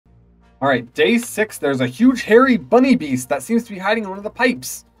Alright, day 6, there's a huge hairy bunny beast that seems to be hiding in one of the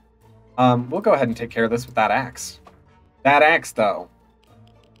pipes. We'll go ahead and take care of this with that axe. That axe, though.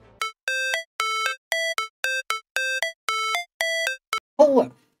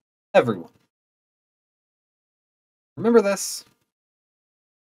 Hello, everyone. Remember this?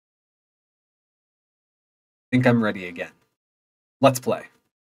 Think I'm ready again. Let's play.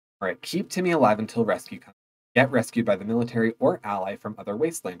 Alright, keep Timmy alive until rescue comes. Get rescued by the military or ally from other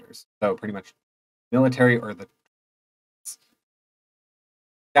wastelanders. So pretty much military or the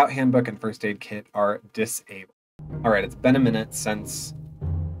Scout handbook and first aid kit are disabled. Alright, it's been a minute since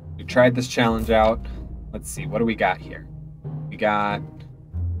we tried this challenge out. Let's see, what do we got here? We got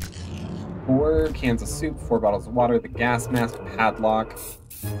 4 cans of soup, 4 bottles of water, the gas mask, padlock,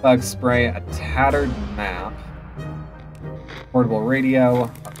 bug spray, a tattered map, portable radio,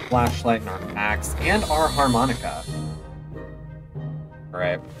 our flashlight, and our axe, and our harmonica.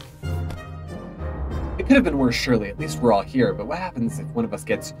 Alright. It could have been worse, surely. At least we're all here, but what happens if one of us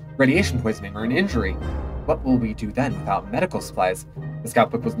gets radiation poisoning or an injury? What will we do then without medical supplies? The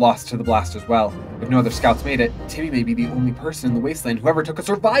scout book was lost to the blast as well. If no other scouts made it, Timmy may be the only person in the wasteland who ever took a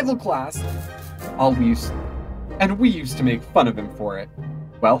survival class. We used to make fun of him for it.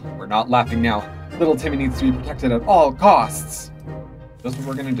 Well, we're not laughing now. Little Timmy needs to be protected at all costs. That's what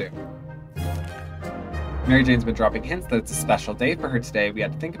we're gonna do. Mary Jane's been dropping hints that it's a special day for her today. We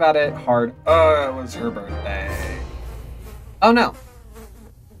had to think about it hard. Oh, it was her birthday. Oh no.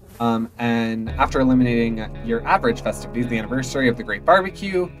 And after eliminating your average festivities, the anniversary of the Great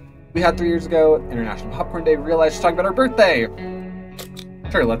Barbecue we had 3 years ago, International Popcorn Day, we realized she's talking about her birthday.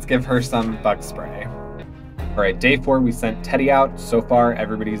 Sure, let's give her some bug spray. Alright, day 4, we sent Teddy out. So far,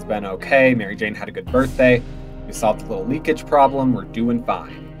 everybody's been okay. Mary Jane had a good birthday. We solved the little leakage problem. We're doing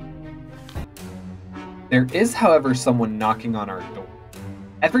fine. There is, however, someone knocking on our door.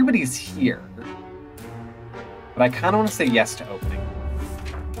 Everybody's here. But I kind of want to say yes to opening.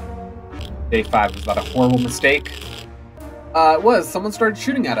 Day 5, was that a horrible mistake? It was. Someone started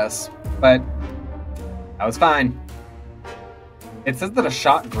shooting at us. But that was fine. It says that a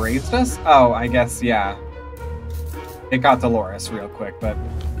shot grazed us? Oh, I guess, yeah. It got Dolores real quick, but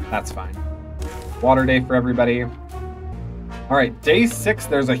that's fine. Water day for everybody. Alright, day 6,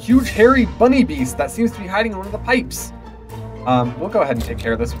 there's a huge hairy bunny beast that seems to be hiding in one of the pipes. We'll go ahead and take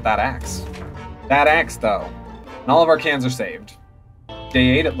care of this with that axe. That axe, though. And all of our cans are saved.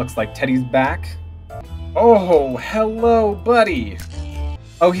 Day 8, it looks like Teddy's back. Oh, hello, buddy.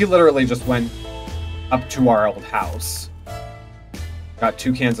 Oh, he literally just went up to our old house. Got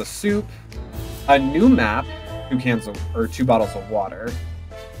 2 cans of soup, a new map, 2 bottles of water.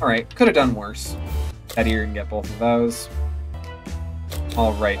 Alright, could have done worse. Teddy, you're gonna get both of those.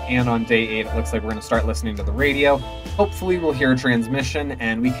 Alright, and on day 8, it looks like we're gonna start listening to the radio. Hopefully we'll hear a transmission,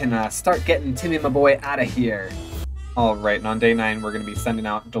 and we can start getting Timmy, my boy, out of here. Alright, and on day 9, we're gonna be sending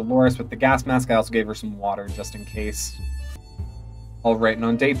out Dolores with the gas mask. I also gave her some water, just in case. Alright, and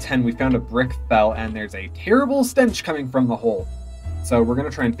on day 10, we found a brick fell, and there's a terrible stench coming from the hole. So we're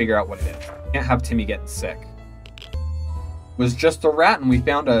gonna try and figure out what it is. Can't have Timmy getting sick. It was just a rat, and we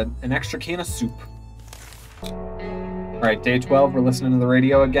found an extra can of soup. Alright, day 12, we're listening to the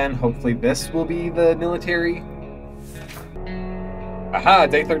radio again. Hopefully this will be the military. Aha,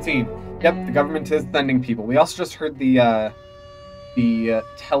 day 13. Yep, the government is sending people. We also just heard the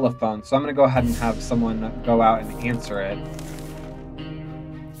telephone, so I'm going to go ahead and have someone go out and answer it.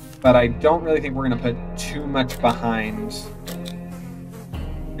 But I don't really think we're going to put too much behind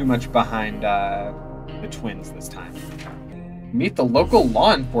the twins this time. Meet the local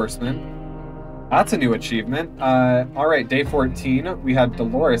law enforcement. That's a new achievement. Alright, day 14. We had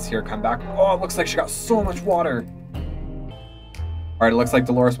Dolores here come back. Oh, it looks like she got so much water. Alright, it looks like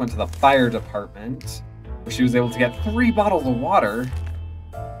Dolores went to the fire department, where she was able to get 3 bottles of water.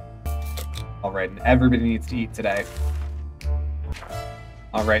 Alright, and everybody needs to eat today.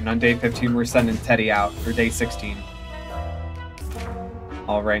 Alright, and on day 15, we're sending Teddy out, or day 16.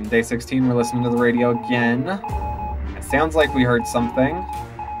 Alright, and day 16, we're listening to the radio again. It sounds like we heard something.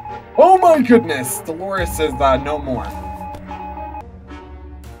 Oh my goodness! Dolores is no more.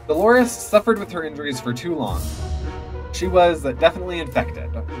 Dolores suffered with her injuries for too long. She was definitely infected.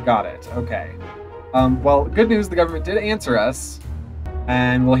 Got it. Okay. Well, good news, the government did answer us,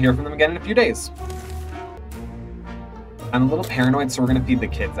 and we'll hear from them again in a few days. I'm a little paranoid, so we're going to feed the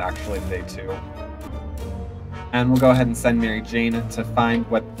kids, actually, today, too. And we'll go ahead and send Mary Jane to find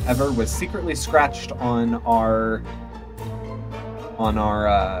whatever was secretly scratched on our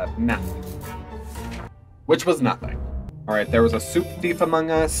map. Which was nothing. Alright, there was a soup thief among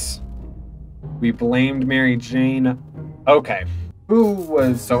us. We blamed Mary Jane. Okay. who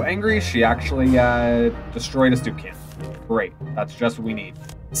was so angry she actually destroyed a soup can. Great, that's just what we need.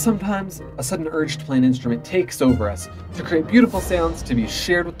 Sometimes, a sudden urge to play an instrument takes over us, to create beautiful sounds to be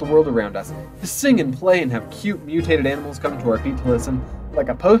shared with the world around us, to sing and play and have cute mutated animals come to our feet to listen, like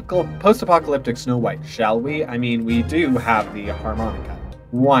a post-apocalyptic Snow White, shall we? I mean, we do have the harmonica.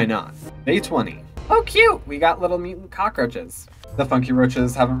 Why not? Day 20. Oh, cute! We got little mutant cockroaches. The funky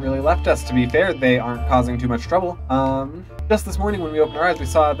roaches haven't really left us, to be fair. They aren't causing too much trouble. Just this morning when we opened our eyes, we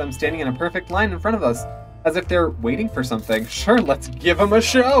saw them standing in a perfect line in front of us, as if they're waiting for something. Sure, let's give them a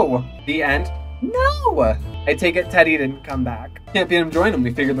show! The end. No! I take it Teddy didn't come back. Can't beat him join him.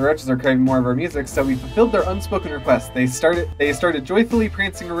 We figured the roaches are craving more of our music, so we fulfilled their unspoken request. They started joyfully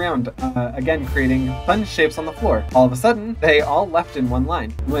prancing around, again creating fun shapes on the floor. All of a sudden, they all left in one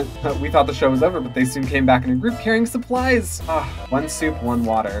line. We thought the show was over, but they soon came back in a group carrying supplies. One soup, one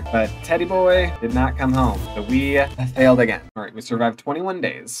water. But Teddy boy did not come home, so we failed again. All right, we survived 21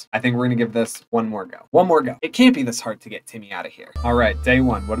 days. I think we're gonna give this one more go. One more go. It can't be this hard to get Timmy out of here. All right, day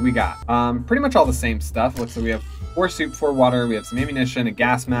 1, what do we got? Pretty much all the same stuff. Looks like we have 4 soup, 4 water, we have some ammunition, a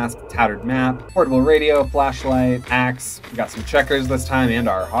gas mask, a tattered map, portable radio, flashlight, axe, we got some checkers this time, and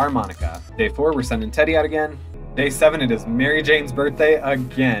our harmonica. Day 4, we're sending Teddy out again. Day 7, it is Mary Jane's birthday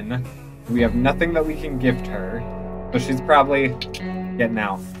again. We have nothing that we can gift her, so she's probably getting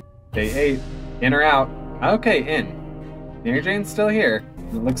out. Day 8, in or out? Okay, in. Mary Jane's still here.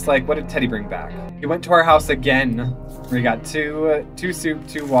 It looks like, what did Teddy bring back? He went to our house again. We got 2 soup,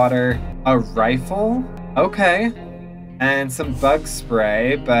 2 water, a rifle? Okay. And some bug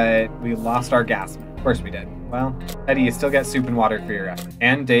spray, but we lost our gas. Of course we did. Well, Teddy, you still get soup and water for your effort.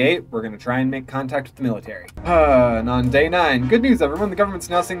 And day 8, we're gonna try and make contact with the military. And on day 9, good news everyone, the government's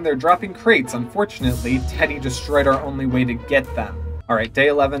announcing they're dropping crates. Unfortunately, Teddy destroyed our only way to get them. All right, day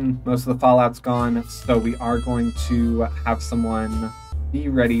 11, most of the fallout's gone, so we are going to have someone be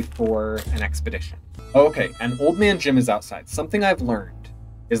ready for an expedition. Okay, and Old Man Jim is outside. Something I've learned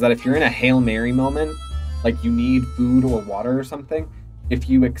is that if you're in a Hail Mary moment, like you need food or water or something, if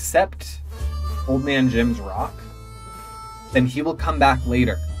you accept Old Man Jim's rock, then he will come back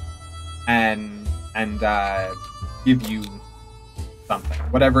later and give you something,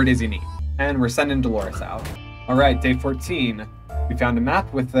 whatever it is you need. And we're sending Dolores out. All right, day 14. We found a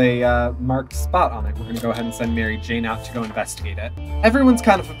map with a marked spot on it. We're gonna go ahead and send Mary Jane out to go investigate it. Everyone's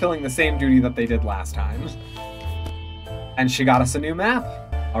kind of fulfilling the same duty that they did last time. And she got us a new map.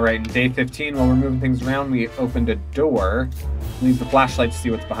 All right, in day 15, while we're moving things around, we opened a door. We used the flashlight to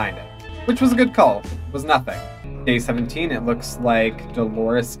see what's behind it, which was a good call. It was nothing. Day 17, it looks like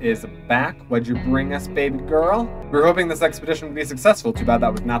Dolores is back. What'd you bring us, baby girl? We were hoping this expedition would be successful. Too bad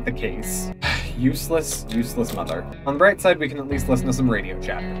that was not the case. Useless, useless mother. On the bright side, we can at least listen to some radio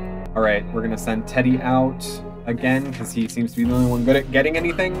chatter. All right, we're gonna send Teddy out again because he seems to be the only one good at getting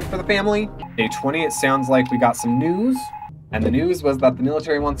anything for the family. Day 20, it sounds like we got some news. And the news was that the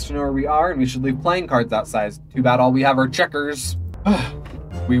military wants to know where we are and we should leave playing cards outside. Too bad all we have are checkers.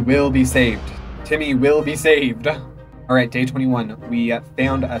 We will be saved. Timmy will be saved. All right, day 21. We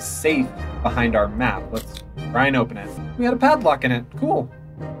found a safe behind our map. Let's try and open it. We had a padlock in it. Cool.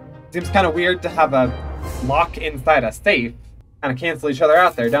 Seems kind of weird to have a lock inside a safe. Kind of cancel each other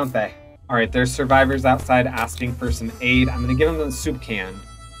out there, don't they? All right, there's survivors outside asking for some aid. I'm gonna give them the soup can.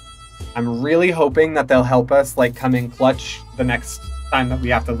 I'm really hoping that they'll help us, like, come in clutch the next time that we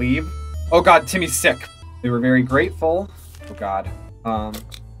have to leave. Oh god, Timmy's sick. They were very grateful. Oh god.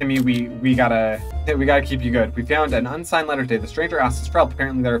 Timmy, we gotta keep you good. We found an unsigned letter today. The stranger asked us for help.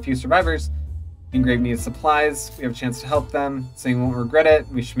 Apparently there are a few survivors. Engrave needs supplies. We have a chance to help them, saying we won't regret it.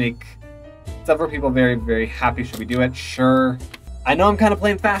 We should make several people very, very happy. Should we do it? Sure. I know I'm kind of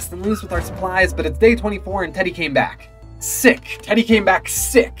playing fast and loose with our supplies, but it's day 24 and Teddy came back. Sick. Teddy came back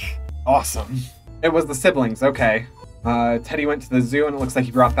sick. Awesome. It was the siblings, okay. Teddy went to the zoo and it looks like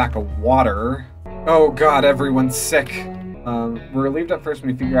he brought back a water. Oh god, everyone's sick. We're relieved at first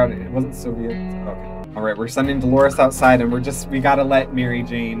when we figure out it wasn't Soviet. Okay. Alright, we're sending Dolores outside and we gotta let Mary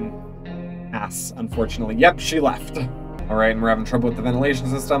Jane pass, unfortunately. Yep, she left. Alright, and we're having trouble with the ventilation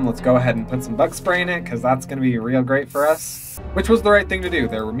system. Let's go ahead and put some bug spray in it, because that's gonna be real great for us. Which was the right thing to do.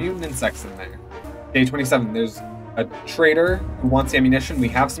 There were mutant insects in there. Day 27, there's a trader who wants ammunition. We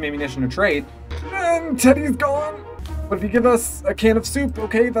have some ammunition to trade. And Teddy's gone. But if you give us a can of soup,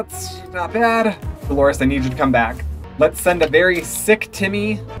 okay, that's not bad. Dolores, I need you to come back. Let's send a very sick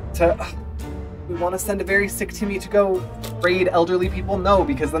Timmy to... we want to send a very sick Timmy to go raid elderly people? No,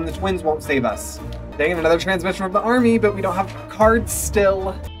 because then the twins won't save us. Dang, another transmission from the army, but we don't have cards still.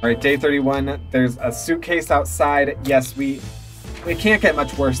 All right, day 31. There's a suitcase outside. Yes, it can't get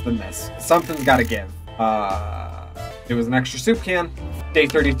much worse than this. Something's got to give. It was an extra soup can. Day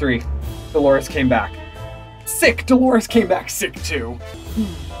 33. Dolores came back. Sick! Dolores came back sick too.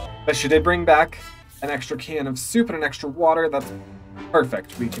 But she did bring back an extra can of soup and an extra water. That's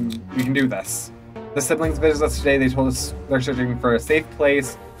perfect. We can do this. The siblings visited us today. They told us they're searching for a safe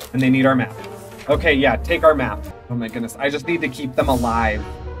place and they need our map. Okay, yeah, take our map. Oh my goodness. I just need to keep them alive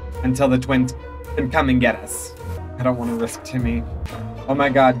until the twins can come and get us. I don't want to risk Timmy. Oh my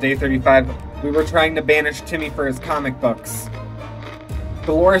god, day 35. We were trying to banish Timmy for his comic books.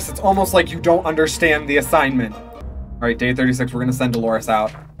 Dolores, it's almost like you don't understand the assignment. Alright, day 36, we're going to send Dolores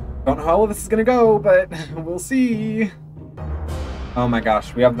out. Don't know how well this is going to go, but we'll see. Oh my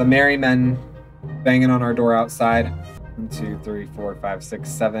gosh, we have the merry men banging on our door outside. 1, 2, 3, 4, 5, 6,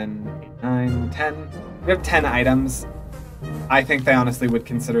 7, 8, 9, 10. We have 10 items. I think they honestly would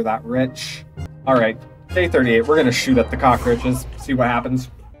consider that rich. Alright, day 38, we're going to shoot at the cockroaches, see what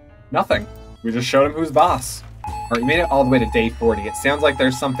happens. Nothing. We just showed him who's boss. Alright, we made it all the way to day 40. It sounds like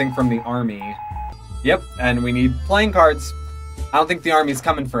there's something from the army. Yep, and we need playing cards. I don't think the army's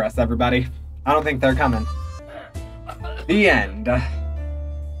coming for us, everybody. I don't think they're coming. The end.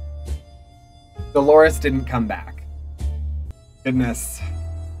 Dolores didn't come back. Goodness.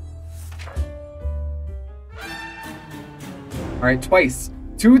 Alright, twice.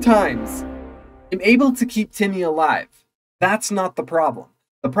 2 times. I'm able to keep Timmy alive. That's not the problem.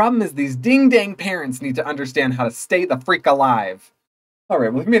 The problem is these ding-dang parents need to understand how to stay the freak alive.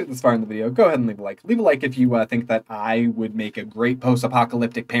 Alright, well, if you made it this far in the video, go ahead and leave a like. Leave a like if you think that I would make a great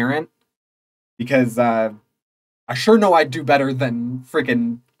post-apocalyptic parent. Because, I sure know I'd do better than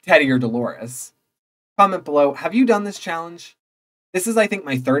freaking Teddy or Dolores. Comment below, have you done this challenge? This is, I think,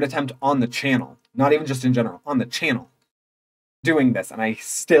 my 3rd attempt on the channel. Not even just in general, on the channel. Doing this, and I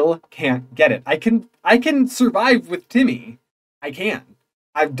still can't get it. I can survive with Timmy. I can.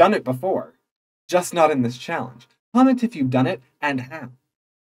 I've done it before. Just not in this challenge. Comment if you've done it, and how.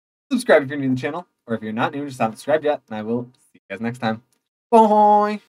 Subscribe if you're new to the channel, or if you're not new and just haven't subscribed yet, and I will see you guys next time. Bye!